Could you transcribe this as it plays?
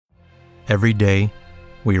Every day,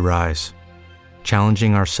 we rise,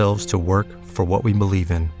 challenging ourselves to work for what we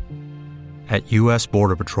believe in. At U.S.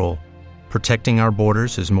 Border Patrol, protecting our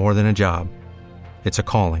borders is more than a job. It's a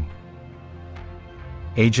calling.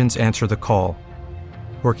 Agents answer the call,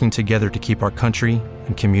 working together to keep our country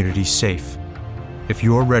and communities safe. If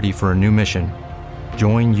you're ready for a new mission,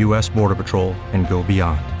 join U.S. Border Patrol and go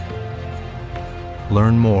beyond.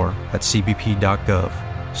 Learn more at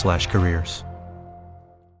cbp.gov/careers.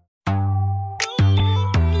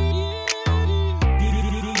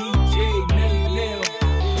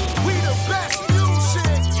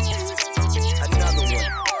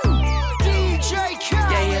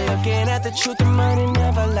 The truth, the money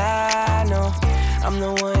never lie, no. I'm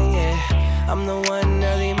the one, yeah. I'm the one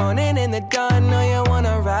early morning in the dawn. Know you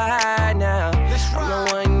wanna ride now. I'm the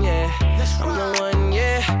one, yeah. I'm the one,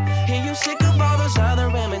 yeah. Hear you sick of all those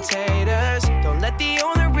other imitators. Don't let the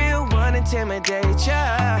only real one intimidate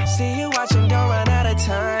ya. See you watching, don't run out of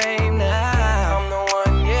time now. I'm the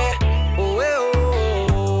one, yeah. Ooh, ooh,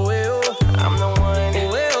 ooh, ooh. I'm the one,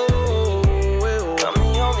 ooh, ooh, ooh. I'm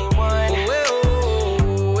the only one. Ooh, ooh.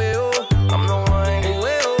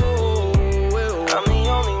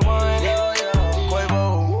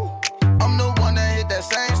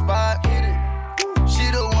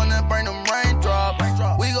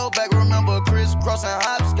 Crossing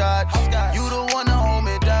hopscotch. You the one to hold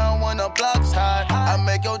me down when the block's hot. I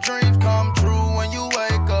make your dreams come true when you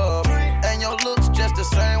wake up. And your looks just the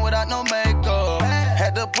same without no makeup.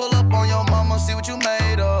 Had to pull up on your mama, see what you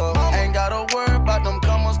made of. Ain't gotta worry about them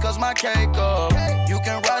comers, cause my cake up. You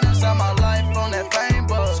can ride inside my life on that fame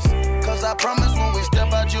bus. Cause I promise when we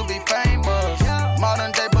step out, you'll be famous.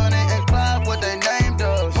 Modern day Bonnie and Clyde, what they named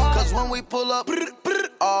us. Cause when we pull up,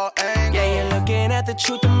 all angles. Yeah, you're looking at the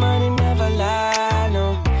truth, the money never lie,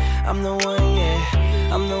 no. I'm the one, yeah.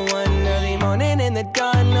 I'm the one early morning in the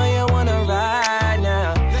dawn. Know you wanna ride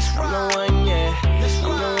now. I'm the one, yeah.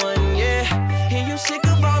 I'm the one, yeah. Hear you sick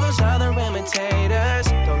of all those other imitators.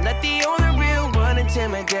 Don't let the only real one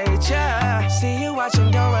intimidate ya. See you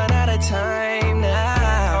watching, don't run out of time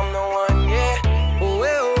now. I'm the one, yeah. Ooh,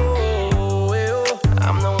 ooh, ooh, ooh.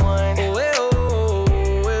 I'm the one. Ooh, ooh,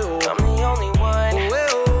 ooh, ooh. I'm the only one. Ooh, ooh.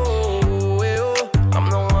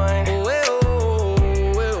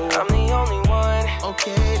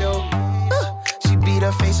 Okay though, she beat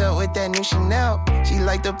her face up with that new Chanel. She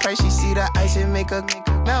like the price, she see the ice and make her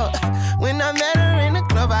melt. When I met her in the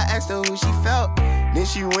club, I asked her who she felt. Then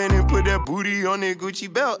she went and put that booty on that Gucci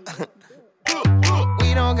belt.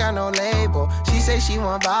 We don't got no label. She say she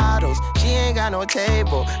want bottles. She ain't got no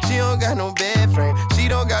table. She don't got no bed frame. She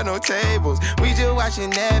don't got no tables. We just watching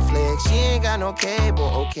Netflix. She ain't got no cable.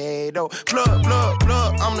 Okay though. Plug, plug,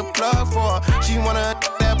 plug. I'm the plug for her. She wanna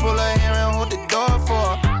that pull her hair and hold the door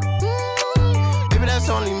for her. Baby, that's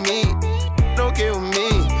only me. Okay with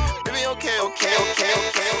me. Baby, okay.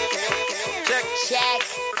 Check.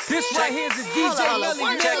 This right here is the DJ Melly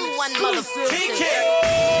one motherfucker. Check.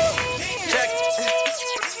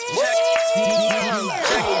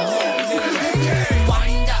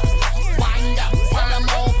 Wind up, tell them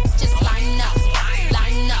all, just line up,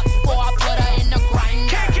 before I put her in the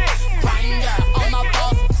grinder, on my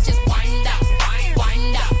balls, just wind up, I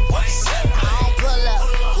don't pull up,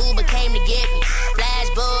 Uber came to get me, flash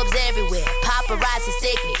bulbs everywhere, paparazzi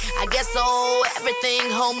sick me, I guess so,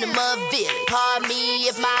 everything home to Mud Village, pardon me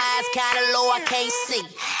if my eyes kinda low, I can't see,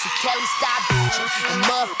 so tell them stop bitching, and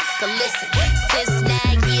motherfucker listen, since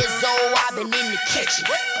 9 years old, I've been in the kitchen.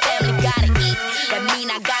 Family gotta eat, that mean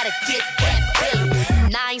I gotta get that billion.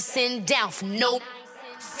 And I ain't sitting down for no,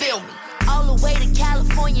 feel me. All the way to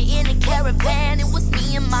California in a caravan. It was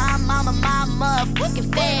me and my mama, my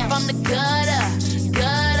motherfucking fam. From the gutter.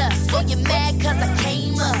 So you mad cause I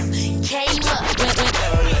came up.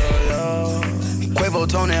 Quavo,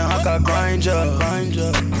 Tony, I got grind ya.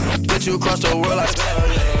 Get you across the world like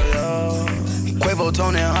Quavo,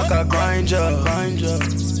 Tony, I got grind ya.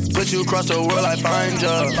 Put you across the world, I find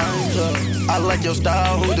ya. I like your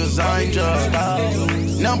style, who designed ya?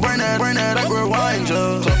 Now bring that up, rewind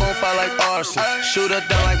ya. Club on fire like arson, shoot her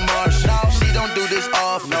down like Marshall. She don't do this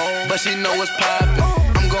often, but she know what's poppin'.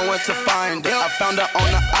 I'm going to find her, I found her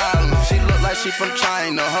on the island. She look like she from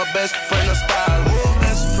China, her best friend a stylist.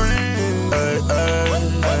 Best friend,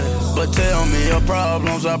 but tell me your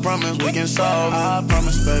problems, I promise we can solve it. I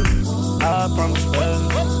promise, baby.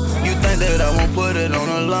 You think that I won't put it on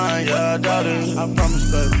the line? Yeah, I doubt it. I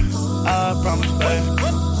promise, baby.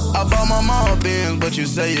 I bought my mama Benz, but you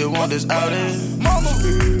say you want this outing. Mama,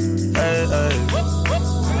 hey.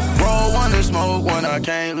 Roll one and smoke one, I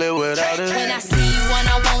can't live without it. When I see one,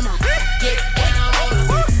 I wanna get down on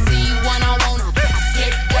it. See one, I wanna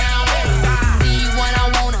get down on it.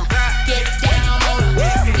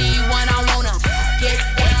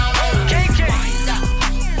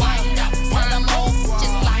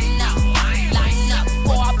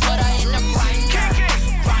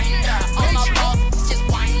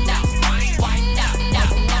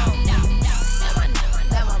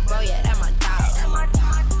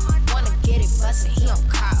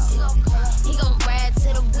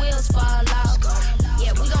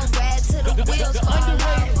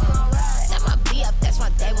 That's my BF, that's my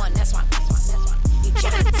day one, that's my. You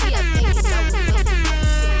tryna tee up, then you know we will.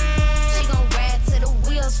 She gon' ride till the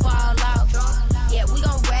wheels fall off. Yeah, we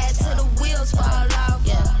gon' ride till the wheels fall off.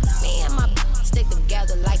 Yeah, me and my stick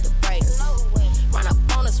together like the brakes. Run up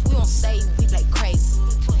on us, we won't save, we play crazy.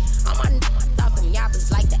 All my off them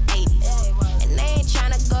yappers like the 80s. And they ain't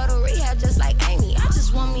tryna go to rehab just like Amy. I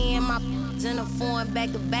just want me and my in a foreign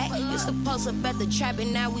back to back. Used to post up at the trap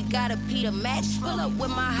and now we got a Peter match. Pull up with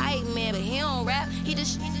my hype man, but he don't rap. He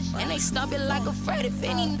just and they stomp it like a freight if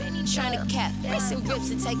any trying to cap. Racing rips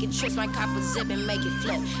and taking trips, my cop a zip and make it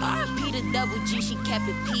flip. R.I.P. to Double G, she kept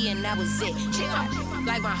it P and that was it. She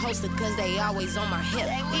like my hoster cause they always on my hip.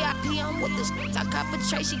 VIP, I'm with this I cop a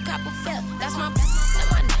tray, she cop a flip. That's my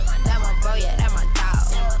bro, yeah, that my dog.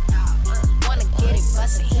 Wanna get it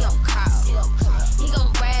bustin', he don't call. He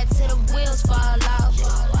gon' ride till the wheels fall off.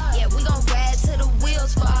 Yeah, we gon' ride till the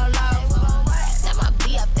wheels fall off. That my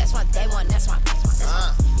BF, that's my day one, that's my.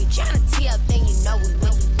 You tryna tee up, then you know we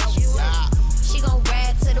with you. She gon'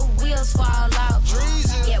 ride till the wheels fall off.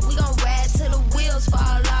 Yeah, we gon' ride till the wheels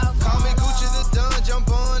fall off. Call me Gucci the Don,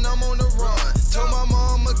 jump on, I'm on the run. Told my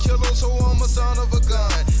mom a killer, so I'm a son of a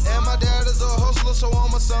gun. And my dad is a hustler, so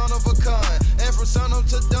I'm a son of a con. And from sun up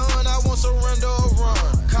to dawn, I won't surrender or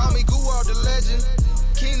run. Call me Guwald the legend,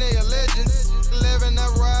 Kine a legend. 11 I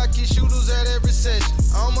ride, keep shooters at every session.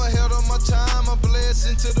 I'm ahead of my time, a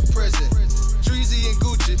blessing to the present. Dreezy and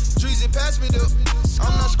Gucci, Dreezy pass me the.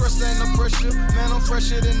 I'm not stressed, ain't no pressure. Man, I'm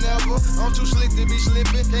fresher than ever. I'm too slick to be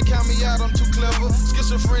slipping. Can't count me out, I'm too clever.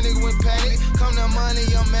 Schizophrenic when panic. Come down money,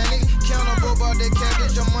 I'm manic. Count on about that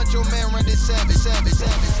cabbage. I'm Macho Man, run this savage.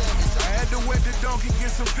 I had to wet the donkey, get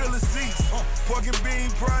some pillar seats. Fucking Bean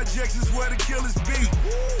Projects is where the killers be.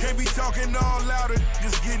 Can't be talking all louder,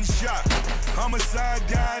 just getting shot. Homicide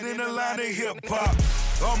died in the line of hip-hop.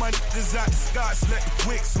 All my niggas out the Scots, let the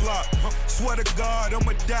quicks lock. Swear to God,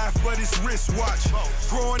 I'ma die for this wristwatch.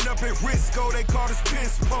 Growing up at Risco, they called us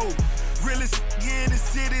piss pole. Realest in the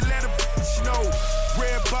city, let a bitch know.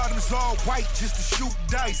 Red bottoms all white just to shoot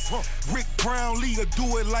dice. Rick Brownlee will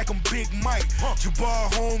do it like I'm Big Mike.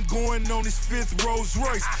 Jabbar home going on his 5th Rolls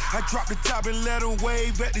Royce. I drop the top and let him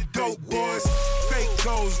wave at the dope boys. Fake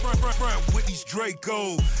goes, front with these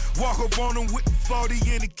Dracos. Walk up on them with the 40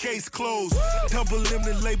 in the case closed. Double M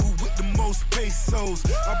the label with the most pesos.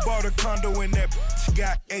 I bought a condo and that bitch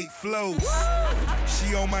got 8 flows.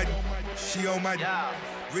 She on my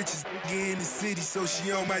richest in the city, so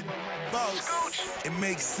she on my boss. It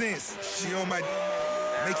makes sense. She on my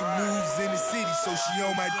making moves in the city, so she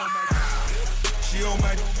on my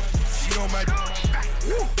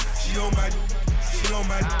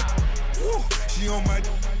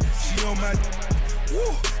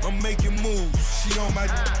I'm making moves. She on my.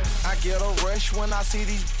 I get a rush when I see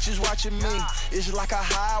these bitches watching me. It's like a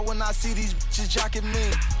high when I see these bitches jocking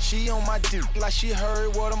me. She on my dick like she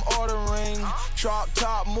heard what I'm ordering. Drop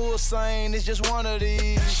top, Mulsanne, it's just one of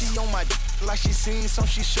these. She on my dick like she seen some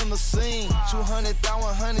she shouldn't have seen.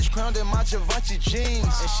 200,000 hundreds crowned in my Givenchy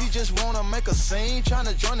jeans. And she just wanna make a scene,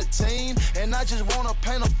 tryna join the team. And I just wanna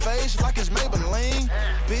paint her face like it's Maybelline.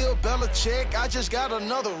 Bill Belichick, I just got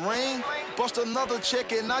another ring. Bust another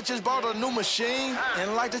check and I just bought a new machine.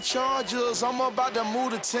 And like the Chargers, I'm about to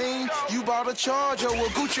move the team. You bought a Charger, well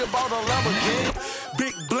Gucci bought a Lamborghini.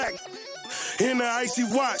 Big black in the icy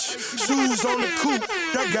watch, shoes on the coupe.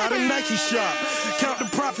 I got a Nike shop. Count the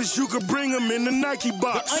profits, you could bring them in the Nike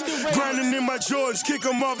box. Grinding in my Jordans, kick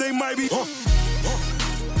them off, they might be.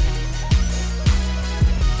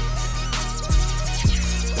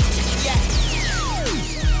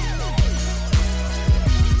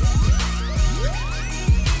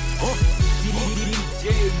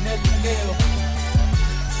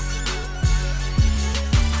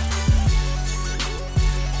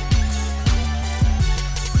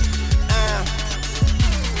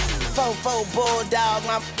 Fofo bulldog,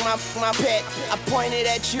 my pet. I pointed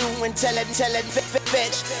at you and tell it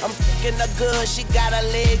fetch. I'm fucking her good, she got her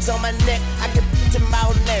legs on my neck. I can put him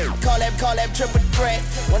out there, call that triple threat.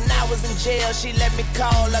 When I was in jail, she let me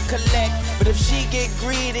call her collect. But if she get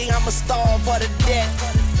greedy, I'ma starve for the debt.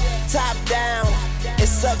 Top down,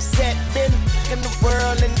 it's upset. Been in the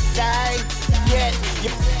world and die yet. You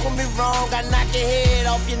fuck me wrong, I knock your head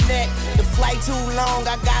off your neck. The flight too long,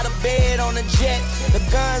 I got a bed on a jet. The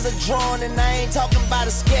guns are drawn and I ain't talking about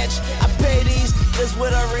a sketch. I pay these niggas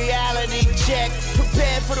with a reality check.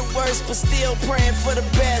 Prepared for the worst, but still praying for the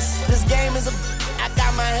best. This game is I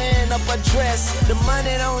got my hand up a dress. The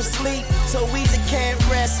money don't sleep, so Weezy can't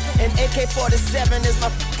rest. And AK-47 is my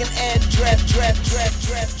fucking address.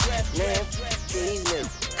 Man,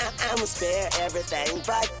 I'ma spare everything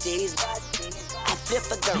but these. I flip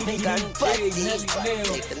the gun, butt deep.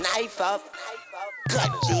 Take the knife off,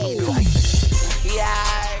 cut deep.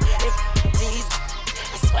 Yeah, if deep.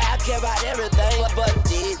 I swear I care about everything but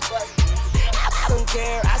deep. I don't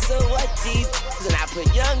care, I said what deep. And I put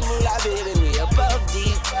young moolah baby me above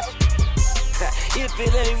deep. If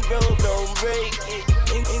it ain't broke, don't break it.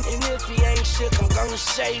 And if he ain't shook, I'm gonna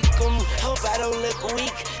shake him. Hope I don't look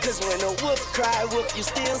weak, cause when a wolf cry wolf, you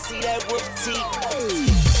still see that wolf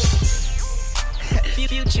teeth.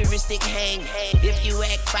 Futuristic hang. If you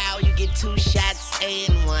act foul, you get 2 shots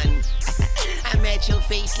and 1. I'm at your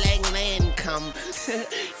face like Lancome.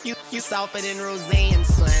 You softer than Roseanne,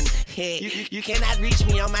 son. Hey, you cannot reach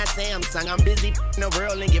me on my Samsung. I'm busy in the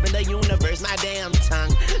world and giving the universe my damn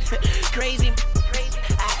tongue. Crazy,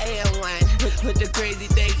 I am one. But the crazy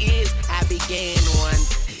thing is, I began one.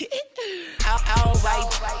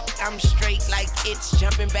 Alright, I'm straight like it's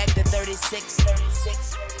jumping back to 36.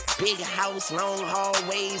 Big house, long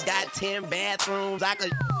hallways, got 10 bathrooms. I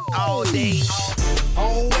could all day.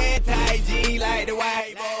 On wet tight G like the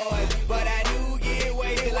white boys, but I do get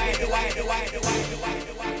wasted like the white.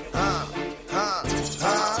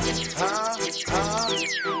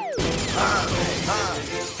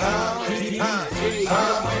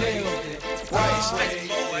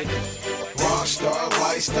 Rockstar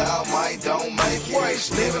lifestyle, might don't make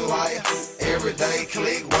it. Living life, everyday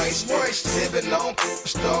click, waste. Sipping on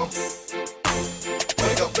stuff.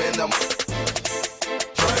 Wake up in the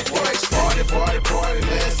drink, waste. Party,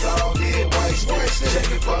 let's all get wasted.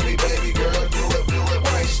 Check it for me, baby girl, do it,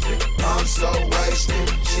 wasted. I'm so wasted,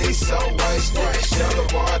 she's so wasted. Tell the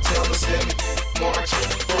bartender, send me more.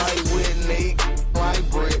 Like Whitney, like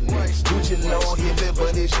Britney. Gucci no hippie,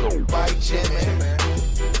 but it's like Jimmy.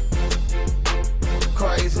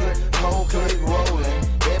 Crazy, whole clique rolling,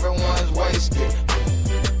 everyone's wasted.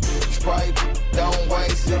 Sprite, don't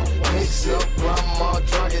waste it. Mix up, grandma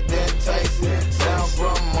drunk it, then taste it. Sound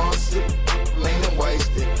grandma sip, lean and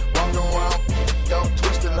wasted. Walk around, don't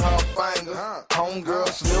twisting her finger. Homegirl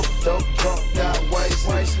slipped up, drunk, got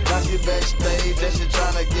wasted. Now she backstage and she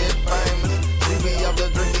tryna get famous. See me up the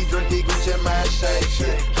drinky, Gucci man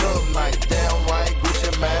shake. Club night, downright Gucci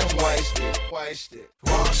man wasted.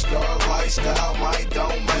 Rockstar lifestyle, might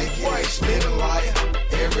don't make it. Living life,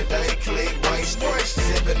 everyday click, wasted.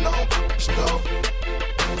 Sipping on stuff.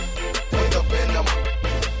 Wake up in the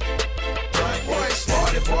drink,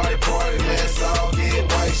 party, let's all get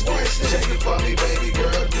wasted. Check it for me, baby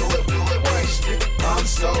girl, do it, wasted. I'm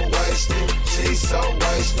so wasted, she's so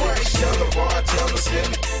wasted. Tell the bartender, send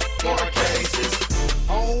me more cases.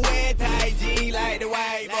 On wet tight G like the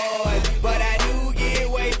white boys, but I do get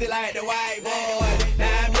wasted like the white boys.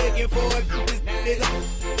 Now I'm looking for a nigga.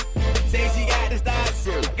 Say she got the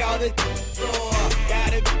stars, call the floor.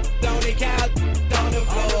 Got a on the couch, on the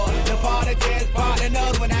floor. The party just part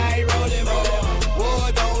enough when I ain't rolling more.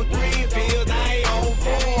 Was on 3 pills, I ain't on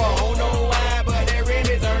 4. Don't know why, but that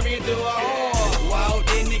really turned me to a whore.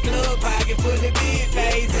 Walked in the club, pocket full of big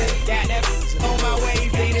faces. Got that on my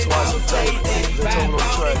waist, ain't it all crazy.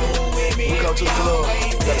 We come to the club,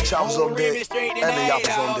 got the choppers on deck, and the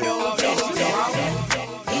yappers on deck.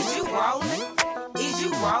 Is you rolling? Is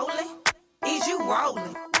you rolling? Is you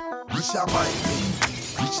rolling? Wish I might be.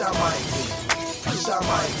 Wish I might be. Wish I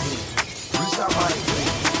might be. Wish I might be.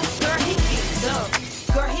 Girl, he geeked up.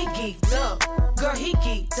 Girl, he geeked up. Girl, he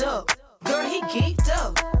geeked up. Girl, he geeked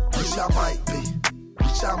up. Wish I might be.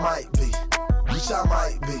 Wish I might be. Wish I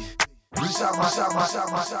might be. Wish I might.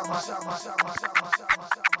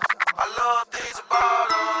 I love things about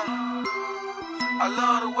her. I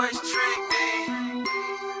love the way she treat me.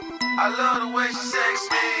 I love the way she sex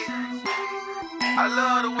me. I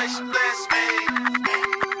love the way she bless me.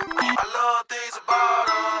 I love things about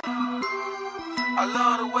her. I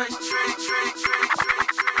love the way she treat.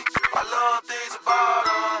 I love things about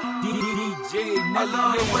her. I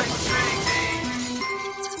love the way she treat me.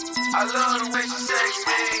 I love the way she sex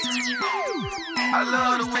me. I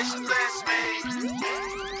love the way she bless me.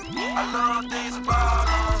 I love things about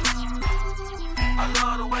her. I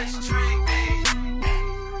love the way she treat me.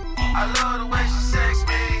 I love the way she sex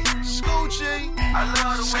me. Scoochie. I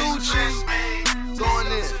love the way she bless me.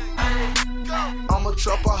 Going in. I'm a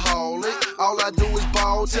trapaholic. All I do is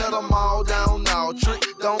ball. Tell them all down now. Trick,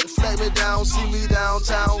 don't flag me down. See me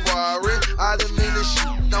downtown, worry. I didn't mean to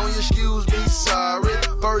shoot. Don't excuse me, sorry.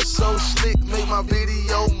 Verse so slick, make my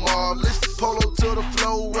video marvelous. Polo to the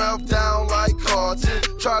flow, rap down like Carton.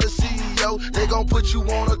 Try to see yo, they gon' put you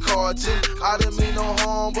on a carton. I didn't mean no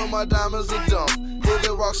harm, but my diamonds are dumb. Hit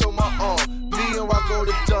the rocks on my arm. Me and Rocko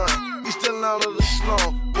the done. We still out of the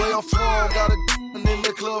slum. Where I'm from, got a in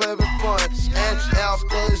the club having fun. And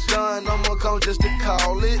after it's done, I'ma come just to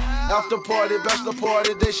call it. After party, bachelor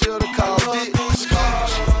party, they should've called it.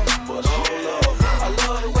 But hold up, I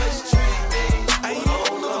love the way she treat me. I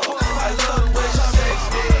love the way she sex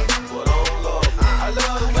me. But hold up, I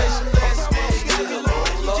love the way she bless me. But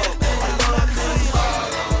hold up, I love the way she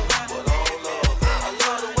but hold up, I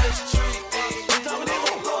love the way she treat me. But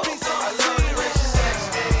hold up, I love the way she sex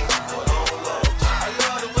me. But hold up, I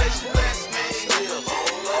love the way she bless me. But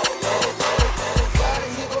hold up, got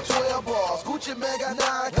it, here go 12 bars. Gucci man got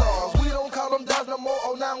 9 cars. We don't call them dots no more.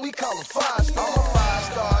 Oh, now we call them 5 stars. I'm a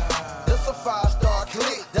 5-star. This a 5-star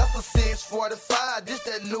click. That's a 645. This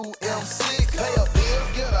that new M6. Pay a bill,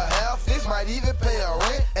 get a half fix. Might even pay a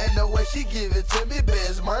rent. And the way she give it to me,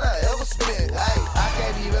 best money I ever spent. Hey, I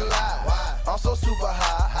can't even lie. I'm so super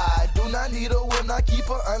high. Do not need her when I keep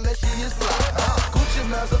her unless she is fly. Gucci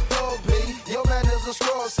man's a thug, baby. Your man is a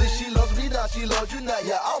scroll. Since she loves me now, she loves you now.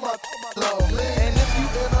 Yeah, all my love me. And if you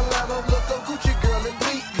in Atlanta, look up Gucci girl and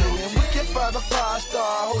beat me. And we can find a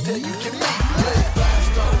 5-star hotel you can meet me.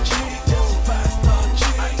 5-star chick, just a 5-star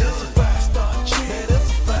chick. Just a 5-star chick. Man, that's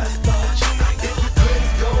a 5-star chick. If your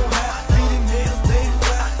credit go high, beat it nails, stay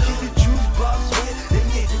fly. Keep your juice box wet, then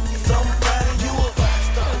you somebody. You a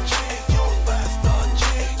 5-star chick. You a 5-star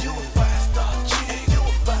chick. You a 5-star chick. You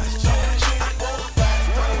a 5-star chick. You a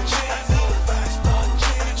 5-star chick. You a 5-star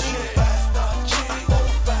chick. You a 5-star chick. You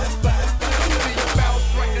a 5-star chick. You bounce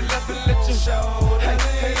right to left and let you show. Hey,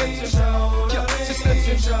 let you show. Just let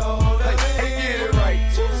you show. Hey, get it right.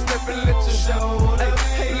 Step and let you show.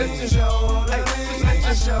 Hey, let you show. Hey, just let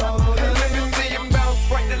you show. Hey, let me see you bounce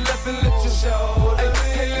right to left and let you show.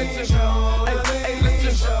 Hey, let you show. Hey, let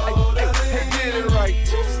you show. Hey, get it right.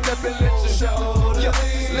 Step and let you show. Just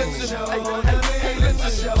let you show. Hey, let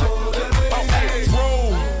you show. Oh, hey,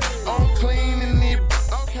 roll. I'm clean in it.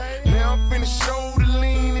 Okay. Now I'm finna show the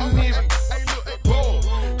lean in it. Whoa,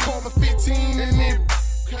 call me 15 in it.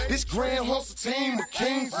 This grand hustle team of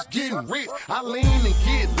kings is getting rich. I lean and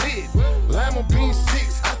get lit. Lima bean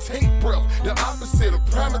 6, I take breath. The opposite of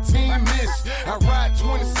Primatine miss. I ride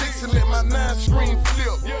 26 and let my 9 screen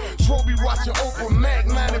flip. Trophy watching Oprah Mac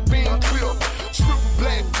 90 being clip. Triple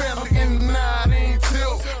black family in the night ain't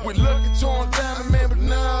tilt. With lucky torn down the man, but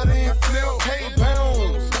now it ain't flip. Hey,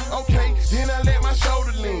 pounds. Okay, then I let my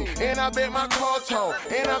shoulder lean. And I bet my car tall.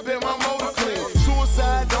 And I bet my motor clean.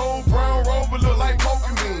 Suicide, old brown rover look like Pokemon.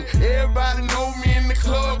 Everybody know me in the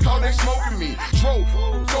club, cause they smoking me. Tro,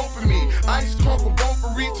 doping me. Ice crumple, bone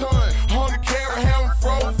for return. 100 carat, having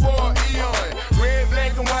froze for an eon. Red,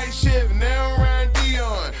 black, and white Chevy, now around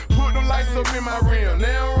Dion. Put them lights up in my rim,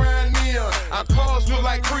 now around neon. Our cars look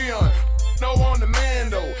like Creon. No on the man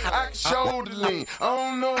though, I can show the lean. I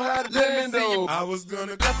don't know how to let me though. I was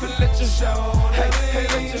gonna left and let you show. Hey,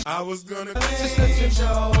 let you. I was gonna just let you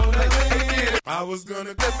show. Hey, I was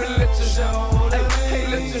gonna left and let you show. Hey,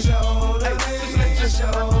 let you show. Hey, just let you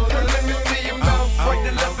show. Hey, let me see you bounce right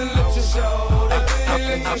to left and let you show. Hey,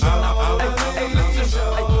 let you show. Hey, let you show.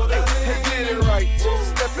 Hey, get it right.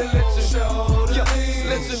 Step and let you show. Just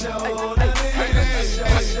let you show. Hey, let you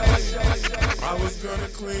show. I was gonna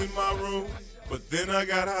clean my room, but then I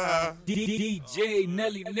got high. DJ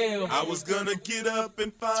Nelly Nail. I was gonna get up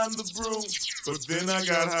and find the broom, but then I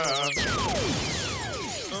got high.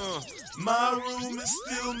 My room is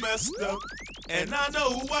still messed up, and I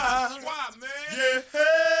know why. Why, man? Yeah,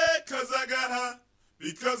 hey, cause I got high.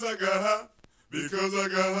 Because I got high. Because I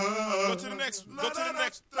got high. Go to the next. Go to the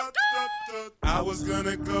next. I was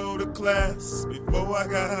gonna go to class before I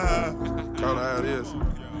got high. Call how it is.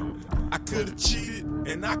 I could've cheated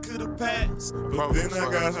and I could've passed, but then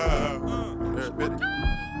I got high.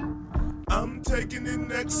 I'm taking it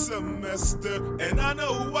next semester, and I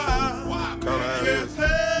know why. Why, man? Yeah,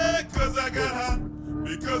 hey, cause I got high.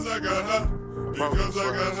 Because I got high. Because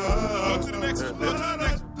I got high. Go to the next. Go to the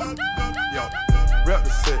next. Yo, rep the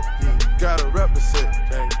set. Gotta rep the set.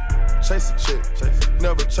 Chase a chick.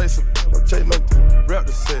 Never chase a. No chase no. Rep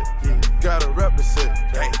the set. Gotta rep the set.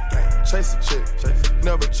 Chase a chick.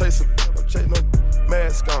 Never chase a. No chase no.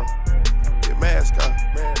 Mask on. Get mask on.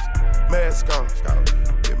 Mask on.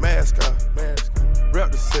 Get mask on.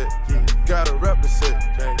 Rep the set. Gotta rep the set.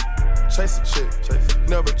 Chase a chick.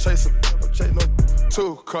 Never chase a. No chase no.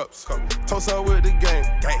 2 cups. Toast up with the game.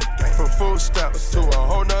 From food stamps to a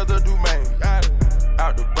whole nother domain.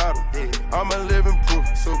 Out the bottom. I'm a living proof.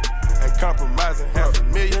 Ain't compromising.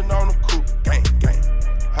 $500,000 on the coupe.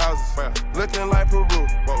 Houses. Looking like Peru.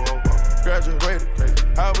 Graduated.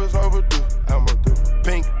 I was overdue. I'ma do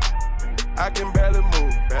pink. I can barely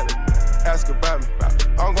move. Ask about me.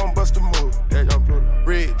 I'm gon' bust a move.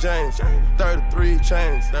 Rich. James, 33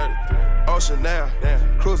 chains, Ocean now,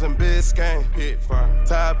 cruising Biscayne,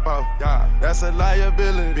 top off, that's a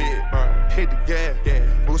liability. Hit the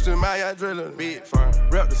gas, boosting my adrenaline.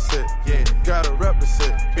 Rep the set, gotta rep the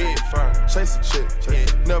set. Chase a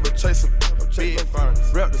chick, never chase a big firm.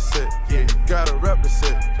 Rep the set, gotta rep the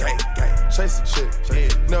set. Chase a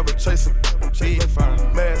chick, never chase a big firm.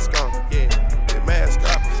 Mask on, mask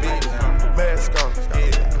off, mask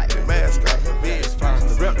on, mask off, big firm.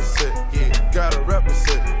 Rep the set, gotta rep the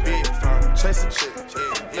set. Big firm, chase a chick,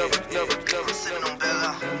 never. Sitting on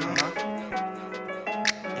Bella.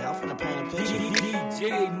 I'm finna paint a picture.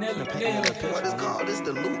 DJ Nelly Nail. What is called? This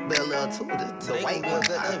the Luke Bella too. The white one.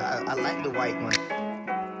 I like the white one.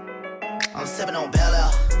 I'm sipping on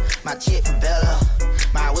Bella. My chick from Bella.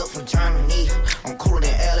 My whip from Germany. I'm cooler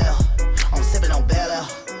than LL. I'm sipping on Bella.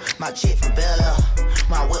 My chick from Bella.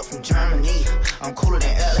 My whip from Germany. I'm cooler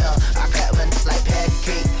than LL. I clap them like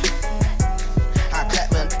pancake. I clap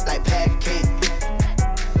them like pancake.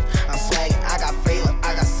 I'm swaggin'. I got flavor.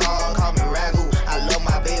 I got salt. Call me Ragu. I love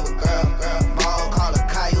my baby girl. Ball call her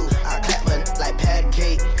Caillou. I clap them like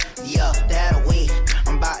pancake. Yeah, that away.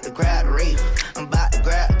 I'm about to grab the reef. I'm about to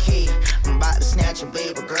grab the key. I'm about to snatch a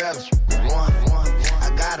baby girl. I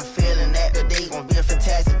got a feeling that the day gon' be a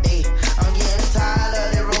fantastic day. I'm getting tired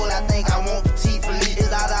of that roll. I think I want petite Philippe.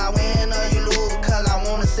 It's either I win or you lose because I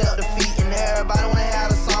wanna sell defeat. And everybody wanna have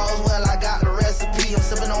the songs. Well, I got the recipe. I'm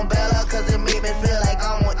sipping on Bella cause it made me feel like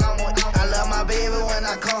I love my baby when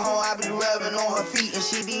I come home. I be rubbing on her feet and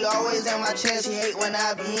she be always in my chest. She hate when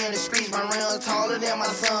I be in the streets. My rims taller than my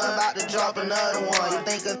son. About to drop another one. You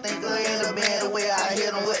think in the band the way I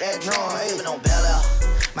hit him with that drum. Sipping on Bella.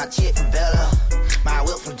 My chick from Bella. My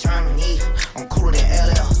whip from Germany. I'm cooler than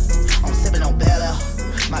LL. I'm sipping on Bella.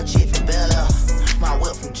 My chick from Bella. My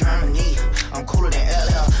whip from Germany. I'm cooler than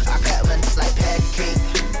LL. I clap them like pancake.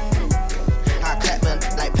 I clap them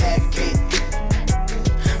like pancake.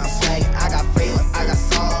 I'm swaggin'. I got flavor. I got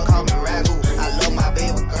salt. Call me Ragu. I love my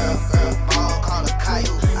baby girl. Ball call her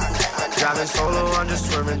Caillou. Driving solo, I'm just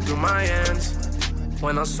swerving through my ends.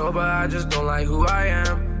 When I'm sober, I just don't like who I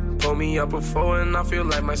am. Pull me up before and I feel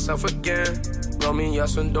like myself again. Roll me up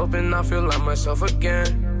some dope and I feel like myself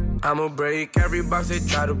again. I'ma break every box they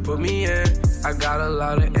try to put me in. I got a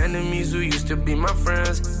lot of enemies who used to be my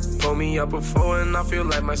friends. Pull me up before and I feel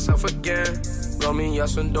like myself again. Roll me up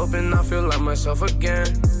some dope and I feel like myself again.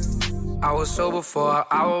 I was sober for an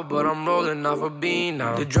hour, but I'm rolling off a bean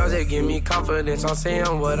now. The drugs, they give me confidence, I'm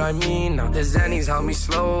saying what I mean now. The Xannies help me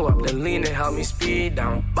slow up, the lean, they help me speed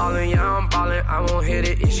down. Ballin', yeah, I'm ballin', I won't hit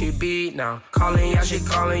it if she beat now. Calling, yeah, she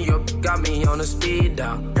calling, yo, got me on the speed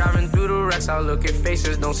down. Driving through the wrecks, I look at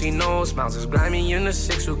faces, don't see no smiles. It's grimy in the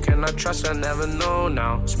 6, who can I trust, I never know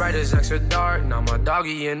now. Sprite is extra dark, now my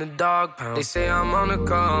doggy in the dog pound. They say I'm on the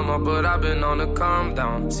come up, but I've been on the calm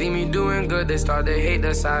down. See me doing good, they start to hate,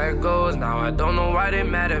 that's how it goes. Now I don't know why they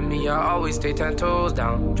mad at me, I always stay 10 toes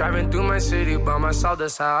down. Driving through my city by myself,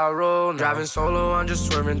 that's how I roll now. Driving solo, I'm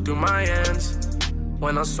just swerving through my ends.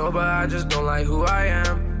 When I'm sober, I just don't like who I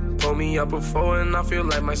am. Pull me up before and I feel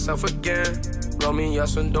like myself again. Roll me up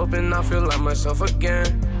some dope and I feel like myself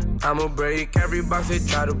again. I'ma break every box they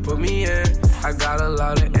try to put me in. I got a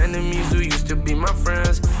lot of enemies who used to be my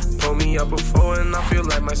friends. Pull me up before and I feel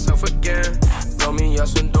like myself again. Roll me up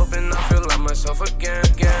some dope and I feel like myself again.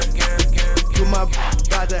 Put my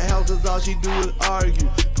by the house cause all she do is argue.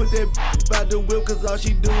 Put that by the whip cause all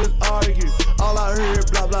she do is argue. All I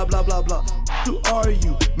heard blah blah blah blah blah. Who are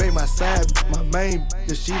you? Make my side my main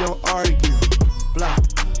cause she don't argue. Blah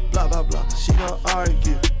blah blah blah. She don't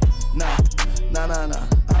argue. Nah.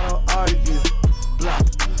 I don't argue. Blah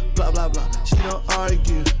blah blah blah. She don't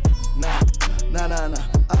argue. Nah. I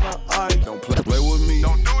don't argue. Don't play with me.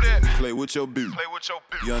 Don't do that. Play with your beat.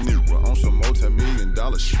 Young nigga on some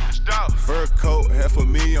multi-million-dollar shit. Fur coat,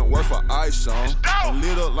 $500,000 worth of ice on.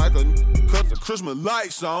 Lit up like a cut the Christmas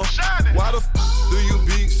lights on. Why the do you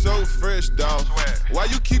be so fresh, dawg? Why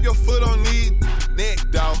you keep your foot on these neck,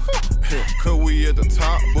 dawg? Cause we at the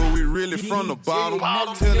top, but we really from the bottom.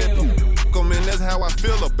 Tell that man, that's how I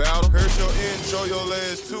feel about him. Heard your intro, your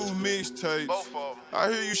last 2 mixtapes.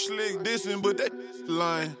 I hear you slick dissing, but that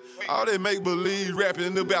lying. All that make-believe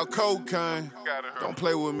rapping about cocaine. Don't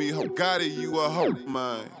play with me, ho. Got it, you a hoe,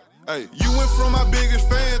 man. Hey, you went from my biggest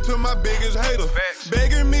fan to my biggest hater.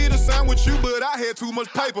 Begging me to sign with you, but I had too much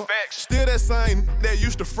paper. Still that same that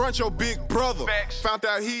used to front your big brother. Found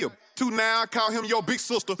out he a two, now I call him your big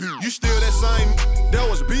sister. You still that same that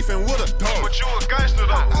was beefing with a dog. But you a gangster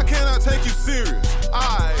though. I cannot take you serious.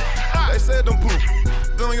 They said them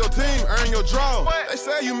poop on your team earn your draw. They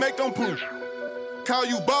say you make them poop. call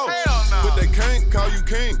you boss, but they can't call you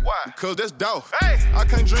king. Why? Because that's Dolph. Hey. I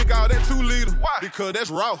can't drink all that 2 liter. Why? Because that's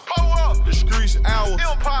raw. The streets hours.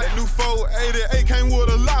 That new 488 came with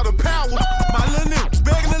a lot of power. My little niggas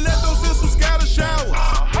begging to let those sisters scatter shower.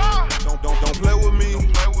 Don't play with me.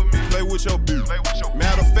 Play with your bitch.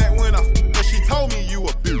 Matter of fact, when she told me you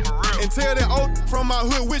a bitch. And tell that old from my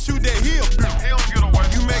hood with you that he a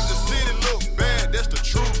bitch. You make the city look bad, that's the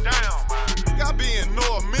truth. Damn. I be in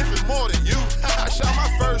North Memphis more than you. I shot my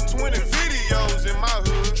first 20 videos in my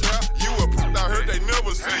hood. You a p***, I heard they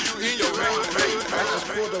never see you in your hood. I just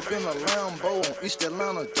pulled up in a Lambo on East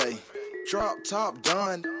Atlanta Day. Drop top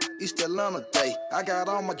done, East Atlanta Day. I got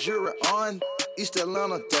all my jewelry on, East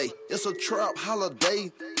Atlanta Day. It's a trap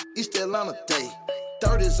holiday, East Atlanta Day.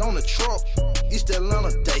 30s on the truck, East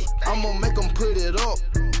Atlanta Day. I'ma make them put it up,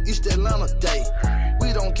 East Atlanta Day.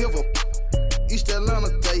 We don't give a East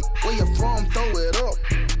Atlanta Day. Where you from, throw it up,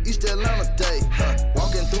 East Atlanta Day.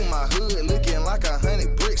 Walking through my hood, looking like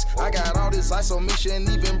 100 bricks. I got all this ice on me, shouldn't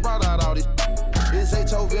even brought out all this. This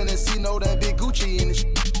Beethoven and C, know that big Gucci in this.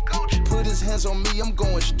 Put his hands on me, I'm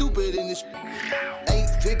going stupid in this.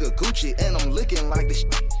 8-figure Gucci, and I'm looking like this.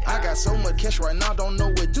 I got so much cash right now, don't know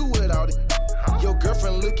what to do without it. Your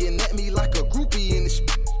girlfriend looking at me like a groupie in this.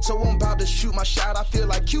 So I'm about to shoot my shot, I feel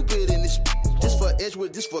like Cupid in this. This for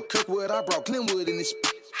Edgewood, this for Kirkwood, I brought Glenwood in this.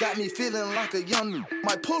 Got me feeling like a young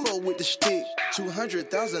might pull up with the stick.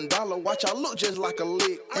 $200,000 watch, I look just like a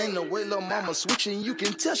lick. Ain't no way lil' mama switching, you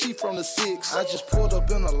can tell she from the 6. I just pulled up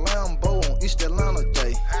in a Lambo on East Atlanta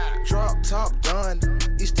Day. Drop top done,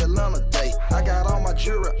 East Atlanta Day. I got all my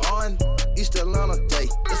jewelry on, East Atlanta Day.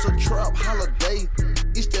 It's a trap holiday,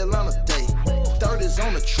 East Atlanta Day. 30s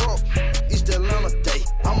on the truck, East Atlanta Day.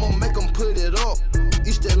 I'ma make them put it up,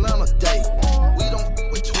 East Atlanta Day. We don't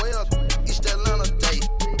f with 12, East Atlanta Day.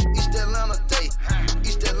 East Atlanta Day,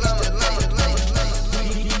 East Atlanta Day.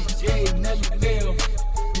 DJ Nelly Lil.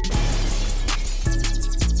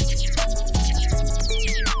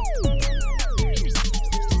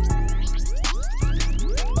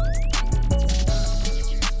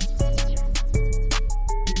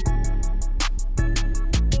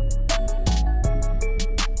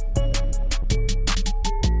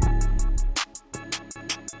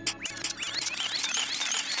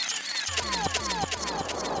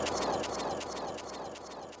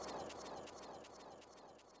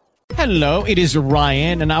 Hello, it is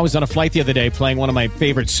Ryan, and I was on a flight the other day playing one of my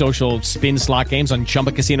favorite social spin slot games on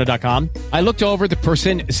ChumbaCasino.com. I looked over at the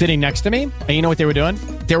person sitting next to me, and you know what they were doing?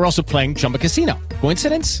 They were also playing Chumba Casino.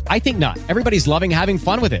 Coincidence? I think not. Everybody's loving having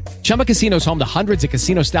fun with it. Chumba Casino is home to hundreds of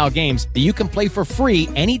casino-style games that you can play for free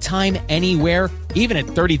anytime, anywhere, even at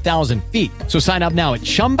 30,000 feet. So sign up now at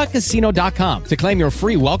ChumbaCasino.com to claim your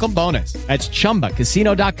free welcome bonus. That's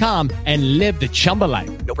ChumbaCasino.com and live the Chumba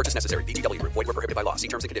life. No purchase necessary. VGW. Void where prohibited by law. See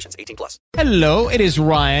terms and conditions. 18+. Hello, it is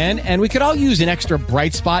Ryan, and we could all use an extra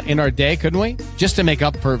bright spot in our day, couldn't we? Just to make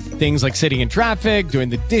up for things like sitting in traffic, doing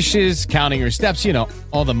the dishes, counting your steps, you know,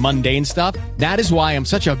 all the mundane stuff. That is why I'm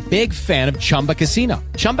such a big fan of Chumba Casino.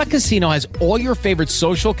 Chumba Casino has all your favorite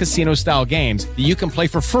social casino-style games that you can play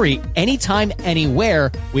for free anytime,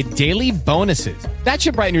 anywhere with daily bonuses. That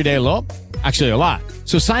should brighten your day a little. Actually, a lot.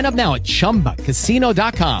 So sign up now at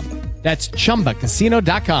ChumbaCasino.com. That's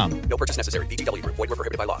ChumbaCasino.com. No purchase necessary. VGW. Void where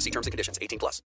prohibited by law. See terms and conditions. 18+.